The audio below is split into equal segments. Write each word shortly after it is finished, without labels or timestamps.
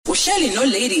Uhleli no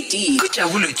Lady D.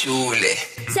 Ujabule Jule.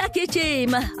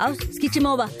 Siyagijima. Awu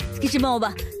sigijima oba.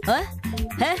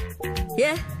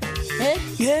 Yeah.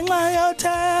 Ngenxa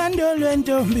yothando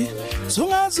lwentombi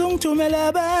sungaze ungithumela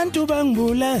abantu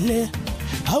bangibulale.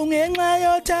 Awu ngenxa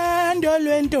yothando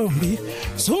lwentombi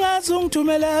sungaze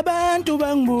ungithumela abantu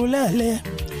bangibulale.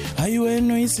 Hayi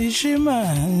wena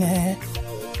uyisishimane.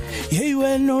 Hey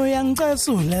wena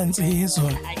uyangicasula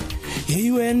nsizwa.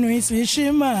 Hey wena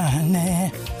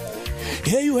uyisishimane.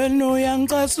 Hey wena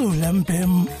uyangicasula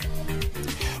mpem.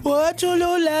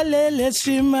 Wathulula lele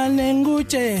shimane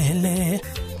ngutshele.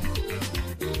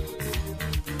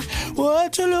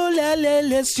 Wathulula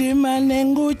lele shimane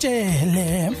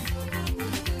ngutshele.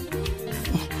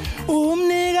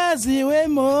 Umnikazi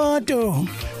wemoto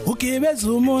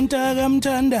ugibeza umuntu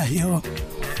akamthandayo.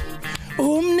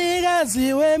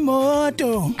 Umnikazi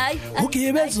wemoto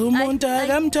ugibeza umuntu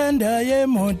akamthandayo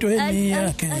emotweni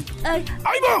yakhe.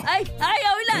 Ayibo.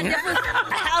 Awulande futhi.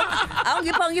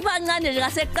 Awungipha kancane nje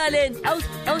ngasekuqaleni. Awu.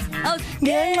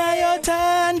 Ngenxa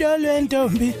yothando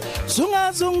lwentombi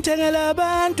sungaze ungithengela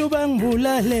abantu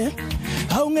bangibulale.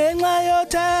 Awu ngenxa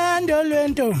yothando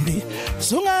lwentombi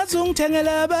sungaze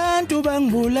ungithengela abantu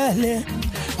bangibulale.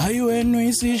 Hayi wena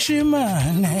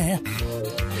uyisishimane.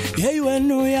 Hey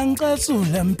wena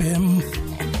uyangicasula mpem.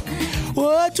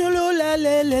 Wathulula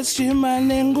lele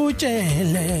shimane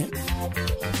ngutshele.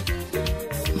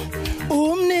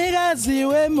 Umnikazi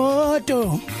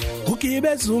wemoto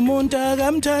ugibeza umuntu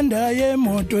akamthandayo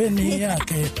emotweni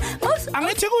yakhe.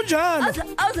 Angithi kunjalo.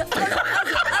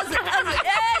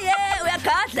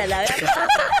 Uyagadla la.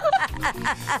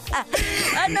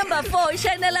 Number 4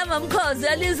 ishanela mamkhozi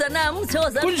yaliza nami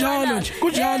ngithoza. Kunjalo nje.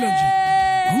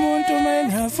 Umuntu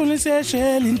mayengafuna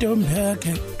iseshela intombi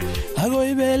yakhe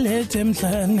akoyibelethe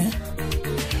emhlane.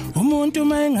 Umuntu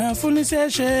mayengafuna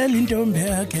iseshela intombi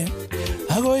yakhe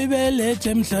akoyibelethe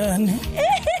emhlane.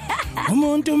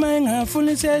 Umuntu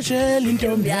mayengafuna iseshela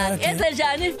intombi yakhe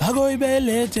esenjani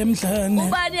akoyibelethe emhlane.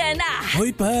 Ubani yena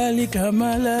uyibhala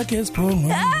igama lakhe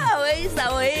esiphongweni. Weyisa.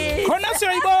 Khona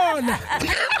siyayibona.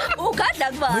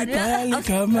 Ugadla kubani uyibhala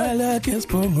igama lakhe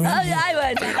esiphongweni. Hayi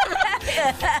wena.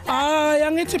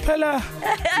 Angithi phela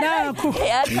nakho.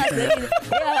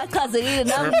 Yachazekile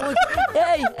nami.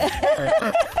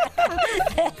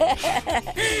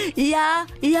 Hey.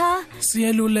 Ya.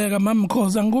 Siyeluleka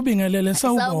mamkhoza ngikubingelele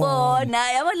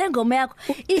sawubona. Yabo le ngoma yakho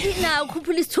ina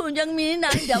ukhuphula isithunjwa kumina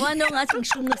indawana ongathi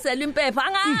ngishunqisela impepha.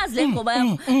 Angazi le ngoma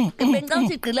yakho.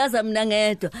 Bengicabanga igqilaza mina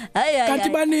ngedwa. Hayi. Kanti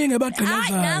baningi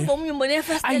abagqilazayo. Nangu umnyumbone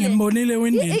efastele. Angibonile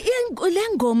windini. Le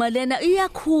ngoma lena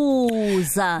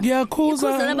iyakhuza.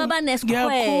 Ngiyakhuza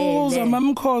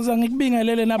mamkhoza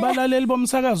ngikubingelele nabalaleli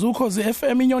bomsakazo Ukhozi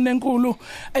FM inyoni enkulu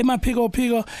emaphiko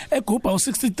egubha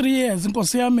u63 years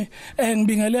inkosi yami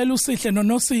ngibingelela uSihle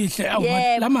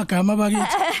noNosihle lamagama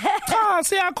bakithi. Cha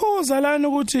siyakhuza lana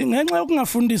ukuthi ngenxa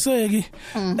yokungafundiseki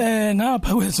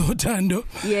ngapha kwezothando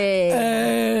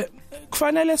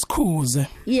kufanele sikhuze.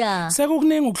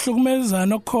 Sekukuningi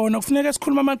ukuhlukumezana okukhona kufuneka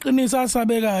sikhuluma amaqiniso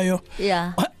asabekayo.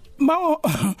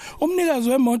 Umnikazi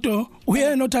wemoto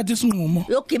uyena othatha isinqumo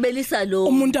yokugibelisa lo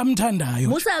umuntu amthandayo.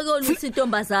 Musa ke olusi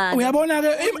intombazana. Uyabona ke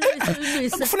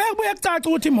kufanele kubuye kucaca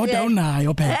ukuthi imoto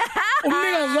awunayo phela.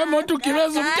 Umnikazi wemoto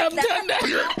ugibeza umuntu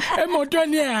amthandayo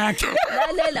emotweni yakhe.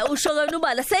 Lalela ushoke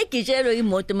ubala seyigijelwe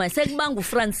imoto manje sekubanga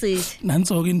uFrancis.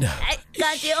 Nansoka indaba.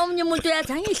 Kanti omnye umuntu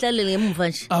uyathi angihlalele ngemuva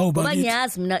nje. Ngoba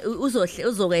ngiyazi mina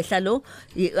uzokwehla lo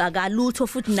akalutho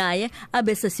futhi naye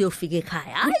abese siyofika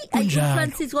ekhaya. Hayi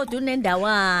uFrancis kodwa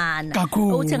unendawana.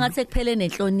 Uthi ngathi kuphele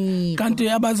nenhlonipho. Kanti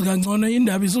abazi kangcono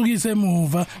indaba isukise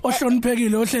emuva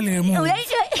ohloniphekile ohlele ngemuva.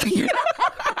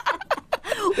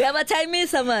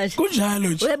 Uyabathayimisa manje. Kunjalo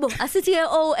nje. Yebo asithi ke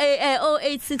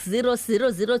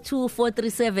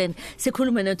 0860002437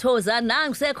 sikhulume noThokozani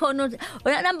nangu sekhona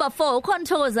number 4 ukhona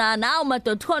Thokozani awu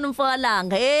madoda khona umfoka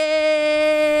Langa.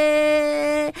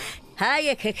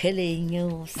 Hayi kekhele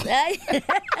news. Hayi.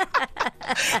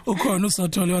 Ukhona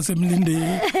usothole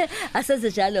wasemlindeni. Asenze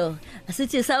njalo.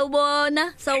 Asithi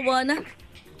sawubona.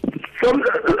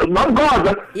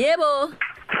 Mangwaza. Yebo.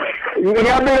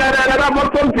 Ngiyabingelela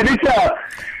namoSomdilisha.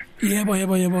 Yebo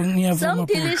ngiyavuma.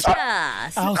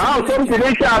 Somdelicious.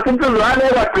 Somdelicious umntuzwane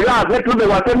egagqilaza eduze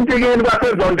kwasemtikini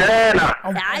kwasezondela.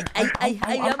 Hayi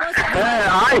hayi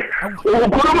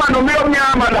ukhuluma nomoya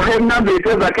omnyama la emnambithi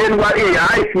ezakheni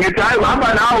hayi ngithi hayi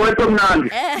uhamba nawe wethomnandi.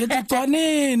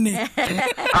 Ngicwanini.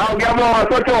 Ngiyabonga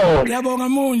Sotho. Ngiyabonga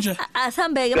Munja.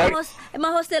 Asihambeke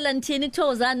emahostela nithini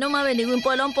Thokozani noma beni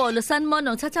kwimpolompolo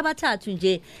sanibona ngithatha abathathu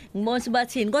nje ngibona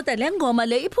bathini kodwa le ngoma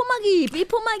le iphuma kiphi?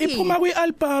 Iphuma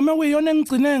kwi-album okuyiyona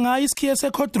engigcine ngayo isikhiye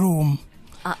seCodroom.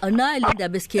 Nayi le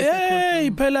ndaba esikhethe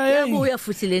Hey phela yabuya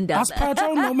futhi le ndaba. Asiphatha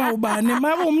noma ubani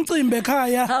maku umcimbi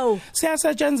ekhaya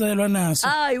siyasetshenzelwa naso.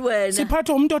 Hayi wena.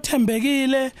 Siphatha umuntu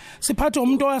othembekile, siphatha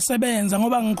umuntu owasebenza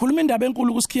ngoba ngikhuluma indaba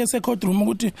enkulu kusikhiye secourtroom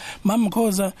ukuthi mama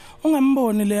Mkhoza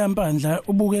ungamboni le yampandla,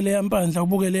 ubuke le yampandla,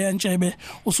 ubuke le yantshebe,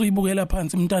 usuyibukela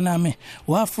phansi mntanami.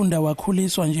 Wafunda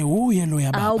wakhuliswa nje uye lo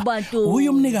yababa. Uye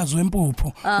umnikazi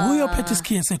wempuphu, uye ophethe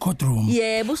isikhiye secourtroom.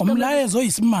 Yebo, umlayezo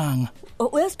oyisimanga.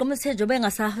 Uyasigoma sethe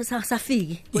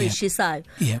bengasafiki kweshisayo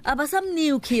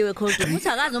abasamnika ukhiwe courtroom uthi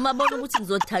akazi noma bona ukuthi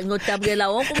ngizodabukela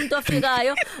wonke umuntu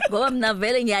ofikayo ngoba mina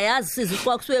vele ngiyayazi siza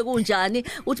ukuba kusuke kunjani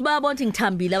uthi bayabona ukuthi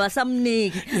ngithambile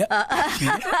abasamniki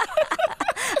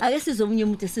ake sizomnye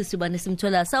umuntu esisibane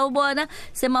simthola sawubona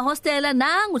sema hostela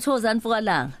nangu Thokozani mfoka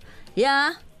Langa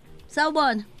ya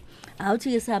sawubona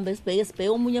awuthi ke sihambe sibheke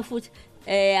omunye futhi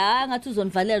ngathi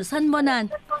uzonivalela sanibonani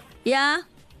ya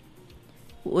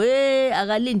we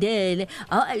akalindele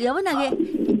yabona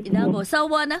ke nango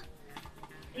sawubona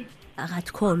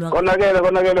akathi kholwa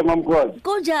konakele mamkhozi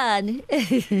kunjani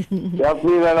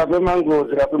yafika lapha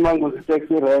emangozi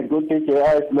taxi rank u DJ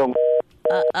Ice Long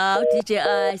DJ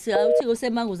Ice awuthi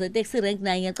usemangozi taxi rank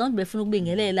naye ngicela ukuthi befuna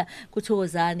ukubingelela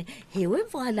kuThokozani hey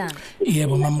wemfoka Langa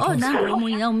yebo mamkhozi nango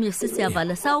omunye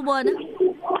sisiyavala sawubona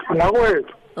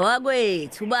nakwethu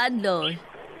wakwethu ubani lo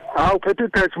uphethe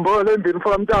ithext mbolo endini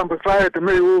mfoka Mtambo Friday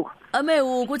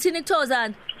Amewuku uthini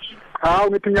kuThokozani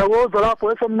ngithi ngiyakuza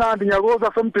lapho esemnandi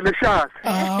ngiyakuza semdelicious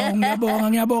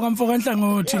ngiyabonga mfoka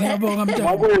Nhlangothi ngiyabonga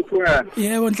Mtambo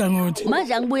yebo Nhlangothi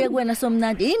manje angibuye kuwena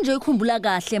somnandi inje ikhumbula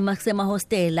kahle masema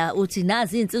hostela uthi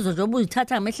nazi insizwa njengoba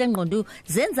uzithatha ngamehla engqondo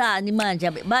zenzani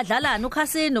manje badlalana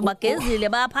ukhasino bagezile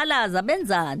bayaphalaza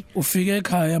benzani ufike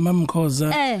ekhaya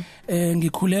mamkhoza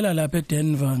ngikhulela lapha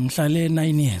eDenver ngihlale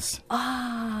 9 years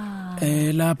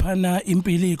lapha na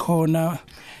impilo ikhona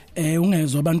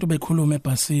ungezwe abantu bekhuluma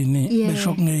ebhasini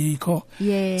besho kungeyikho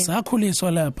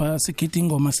sakhuliswa lapha sigida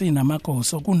ingoma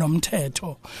sinamagoso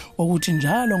kunomthetho ukuthi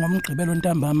njalo ngomgqibelo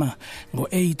ntambama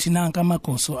ngo8 nanka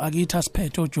amagoso akithi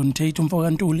asiphethe uJohn Tate umfoka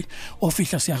Ntuli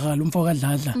ofihla siyakhala umfoka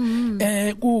Dladla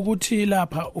kuukuthi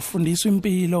lapha ufundiswa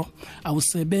impilo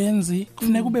awusebenzi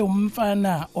kufanele kube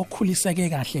umfana okhuliseke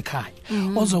kahle ekhaya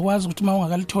ozokwazi ukuthi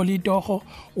mawungakalithola itoho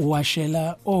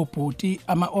uwashela obhuti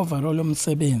ama overall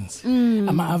omsebenzi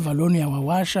avaloni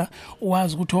yawawasha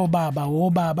wazi ukuthi obaba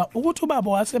ukuthi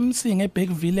ubaba wasemsinga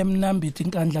eBackville eMnambithi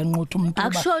inkandla nqothu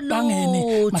umntuba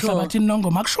bangeni mahlabathini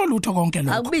nongoma akusho lutho konke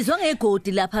lokho akubizwa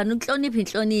ngegodi lapha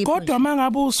inhlonipho kodwa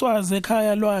mangabe uswazi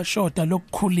ekhaya lwashoda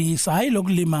lokukhulisa hayi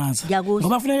lokulimaza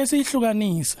ngoba kufanele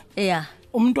sihlukanise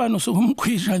umntwana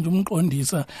usukumkhwisha nje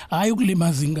umqondisa hayi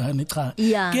ukulimaza ingane cha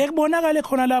ke kubonakala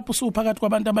khona lapho usuphakathi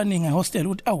kwabantu abaningi ehostel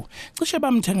ukuthi cishe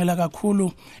bamthengela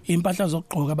kakhulu impahla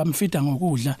zokugqoka bamfida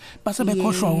ngokudla base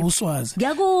bekhoshwa uswazi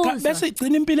bese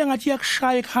igcina impilo engathi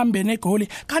yakushaya ekuhambeni egoli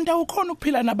kanti awukhona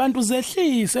ukuphila nabantu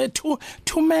zehlise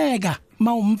thumeka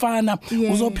mawumfana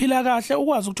uzophila kahle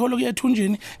ukwazi ukuthola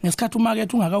ukuyethunjini ngesikhathi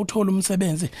umakethe ungakawuthola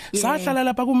umsebenzi sahlala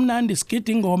lapha kumnandi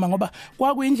sigida ingoma ngoba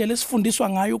kwakuyindlela esifundiswa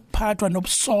ngayo ukuphathwa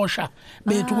nobusosha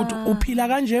bethu ukuthi uphila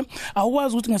kanje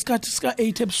awukwazi ukuthi ngesikhathi sika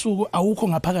 8 ebusuku awukho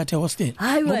ngaphakathi ehostel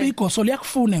ngoba igoso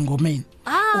liyakufuna engomeni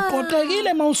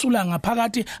uqoqekile mawusula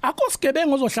ngaphakathi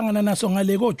akosigebengu ozohlangana naso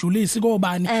ngale koJulisi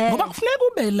kobani ngoba kufuneka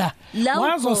ube la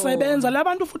wazosebenza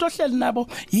labantu futhi ohleli nabo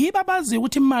yiba abazi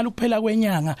ukuthi imali kuphela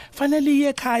kwenyanga fanele iye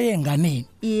ekhaya enganeni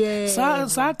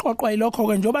saqoqwa ilokho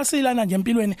ke njoba silana nje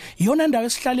empilweni iyona ndawo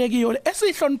esihlalekiyo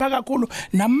esihlonipha kakhulu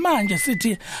namanje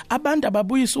sithi abantu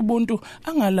ababuyisa ubuntu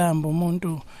angalamba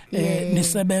umuntu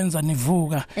nisebenza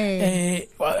nivuka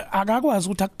akakwazi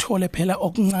ukuthi akuthole phela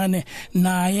okuncane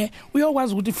naye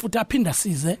uyokwazi ukuthi futhi aphinda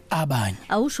size abanye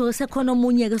awusho sekhona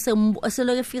omunye ke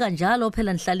seloke efika njalo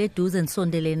phela nihlale eduze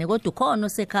nisondelene kodwa ukhona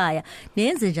osekhaya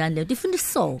nenze njani le ifuna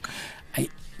isoka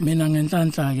mina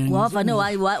ngenhlanhla ke wavane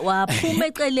waphuma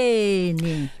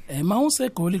eceleni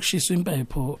mawusegoli kushiswa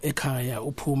impepho ekhaya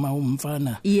uphuma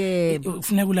umfana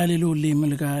kufanele ulalela ulimi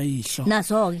lika yihlo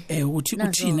nazo ke ukuthi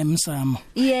uthine emsamo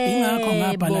ingakho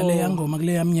ngabhala le yangoma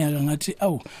kule yaminyaka ngathi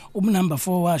number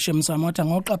 4 washe emsamo wathi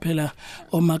ngoqaphela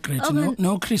oMargaret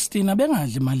no Christina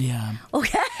bengadli imali yami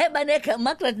okay baneka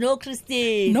Margaret no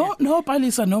Christina no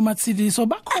Palisa no Matsiliso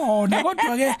bakhona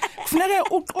kodwa ke kufanele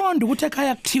uqonde ukuthi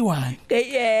ekhaya kuthiwani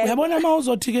uyabona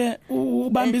mawuzothi ke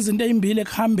ubamba izinto ezimbili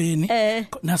ekuhambeni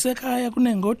nasekhaya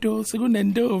kunengodosi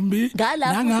kunentombi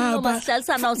nangapha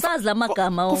sihlalisana usazi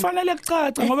lamagama kufanele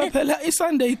kucace ngoba phela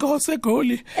iSunday ikose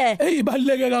egoli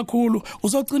ezibaleke kakhulu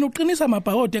uzogcina uqinisa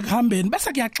amabhakode ekuhambeni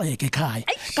bese kuyaxeka ekhaya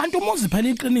kanti umuzi phela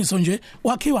iqiniso nje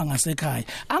wakhiwa ngasekhaya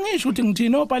angisho ukuthi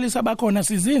ngithini opalisa bakhona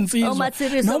sizinsizwa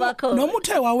noma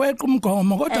uthe waweqa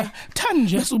umgomo kodwa thani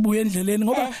nje subuye endleleni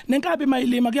ngoba nenkabi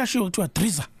mayilima kuyashiwo kuthiwa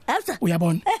driza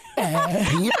uyabona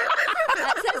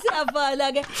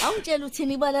sesiyavala ke awungitshela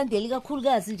uthini ibalandeli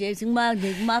kakhulukazi nje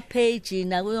kuma page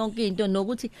na yonke into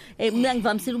nokuthi mina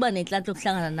ngivamisile uba nenhlanhla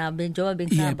okuhlangana nabo njengoba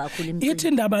bengihamba kakhulu imicimbi ithi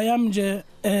indaba yami nje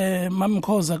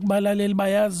mamkhoza kubalaleli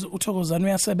bayazi uThokozani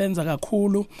uyasebenza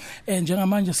kakhulu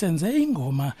njengamanje senze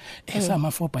ingoma esama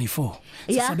 4x4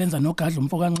 sisebenza noGadla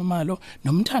umfoko kaNxumalo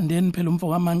nomthandeni phela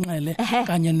umfoko kaManqele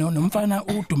kanye nomfana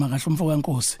uduma kahle umfoko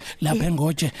kaNkosi lapha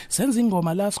eNgoje senza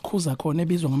ingoma la sikhuza khona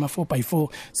ebizwa ngama 4x4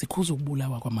 sikhuza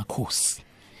ukubulawa kwamakhosi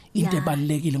into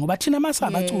ebalekile ngoba thina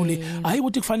masabaculi hayi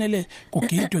ukuthi kufanele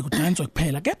kugidwe kudanswe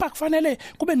kuphela kepha kufanele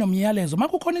kube nomyalezo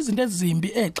makukhona izinto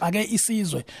ezimbi exake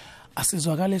isizwe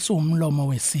asizwakale somlomo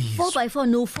wesizwe 4x4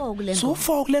 no 4 kule ngoma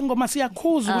so 4 kule ngoma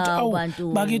siyakhuza ukuthi awu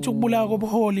bakithi ukubulawa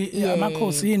kobuholi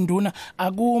amakhosi induna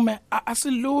akume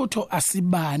asilutho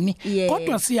asibani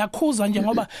kodwa siyakhuza nje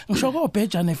ngoba ngisho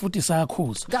koBhejane futhi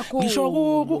sayakhuza ngisho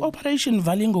ku Operation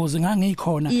Valingozi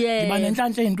ngangikhona ngiba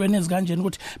nenhlanhla ezintweni ezikanjeni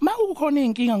ukuthi makukhona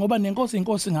inkinga ngoba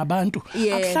inkosi ngabantu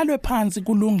akuhlalwe phansi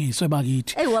kulungiswe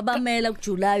bakithi wabamela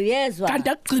kuJulayi yezwa kanti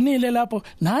akugcinile lapho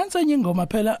nansi enye ingoma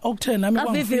phela okuthe nami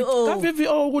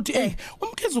kaVVO ukuthi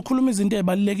umkhize ukhuluma izinto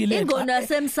ezibalekile ingono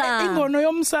yasemsamo ingono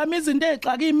yomsamo izinto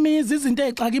exaka imizi izinto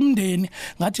exaka imndeni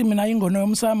ngathi mina ingono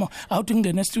yomsamo awuthi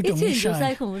ngene e-studio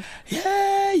ngishaya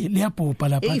liyabhubha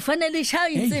lapha ifanele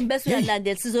ishaye insimbi bese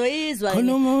uyalandela sizoyizwa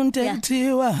khona umuntu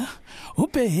ekuthiwa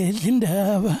ubhedla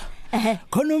indaba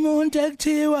khona umuntu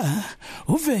ekuthiwa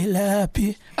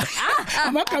uvelaphi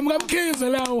amagama kaMkhize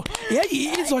lawo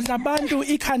izodla abantu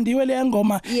ikhandiwe le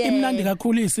ngoma imnandi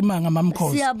kakhulu isimanga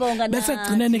mamkhosi bese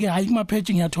kugcineni ke hayi kuma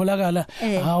page ngiyatholakala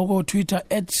ko Twitter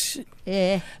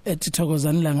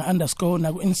 @Thokozani Langa _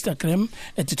 na ku Instagram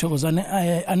 @Thokozani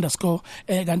 _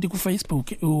 kanti ku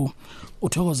Facebook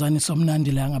uThokozani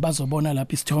somnandi Langa bazobona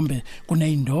lapha isithombe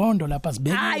kuneyindondo lapha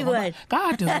sibeke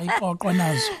kade zayiqoqwa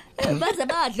nazo baze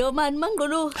badlo mani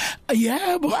mangqulu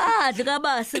yebo badle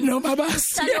kabasi noma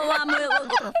basi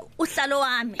uhlalo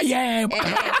wami yebo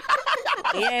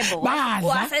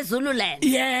waseZululand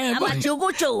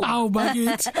amajukuju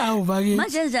awubakithi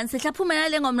manje njani sihlaphumela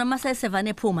le ngoma noma sesevane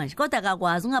ephuma nje kodwa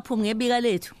akakwazi ungaphumi ngebika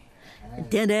lethu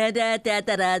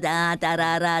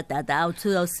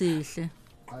awusihle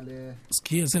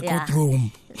Skiye courtroom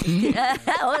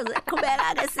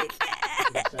qhubeka ke sihle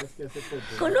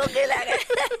kulungile ke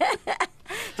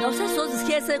Awusesoze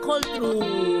sikhe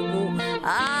courtroom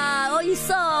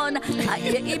oyisona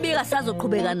ibika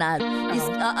sazoqhubeka nalo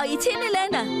ithini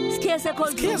lena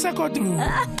sikhe courtroom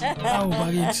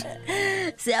awubakithi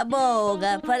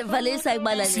siyabonga valisa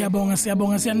ikubalaleli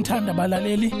siyabonga siyanithanda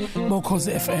balaleli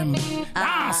bokhoze FM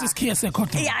sisikhiye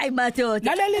courtroom hayi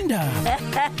madoda lalela indaba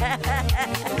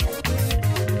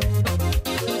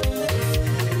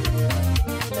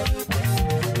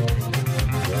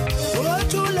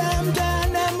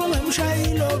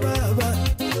Shayilo baba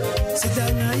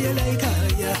sidana yela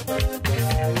ikhaya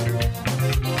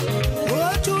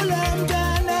Othula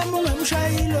mntana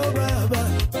mungamshayilo baba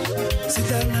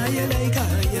sidana yela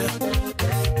ikhaya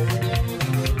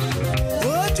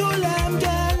Othula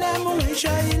mntana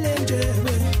mungishayile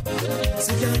ndebe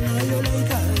sidana yela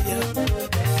ikhaya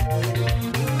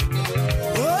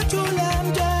Othula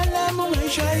mntana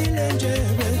mungishayile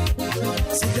ndebe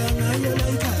sidana yela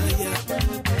ikhaya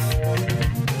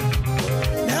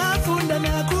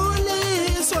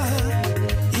nakuliswa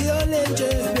yole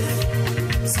njebe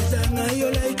sidanga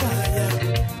yola ikhaya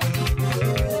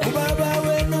ubaba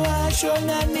wenu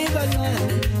washona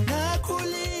nikancane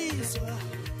nakuliswa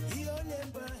yole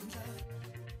mbandla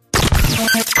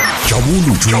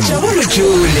Jabulu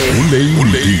Jule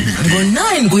ngo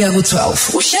 9 kuya ku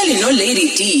 12 uhleli no Lady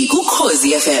D ku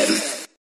Khosi FM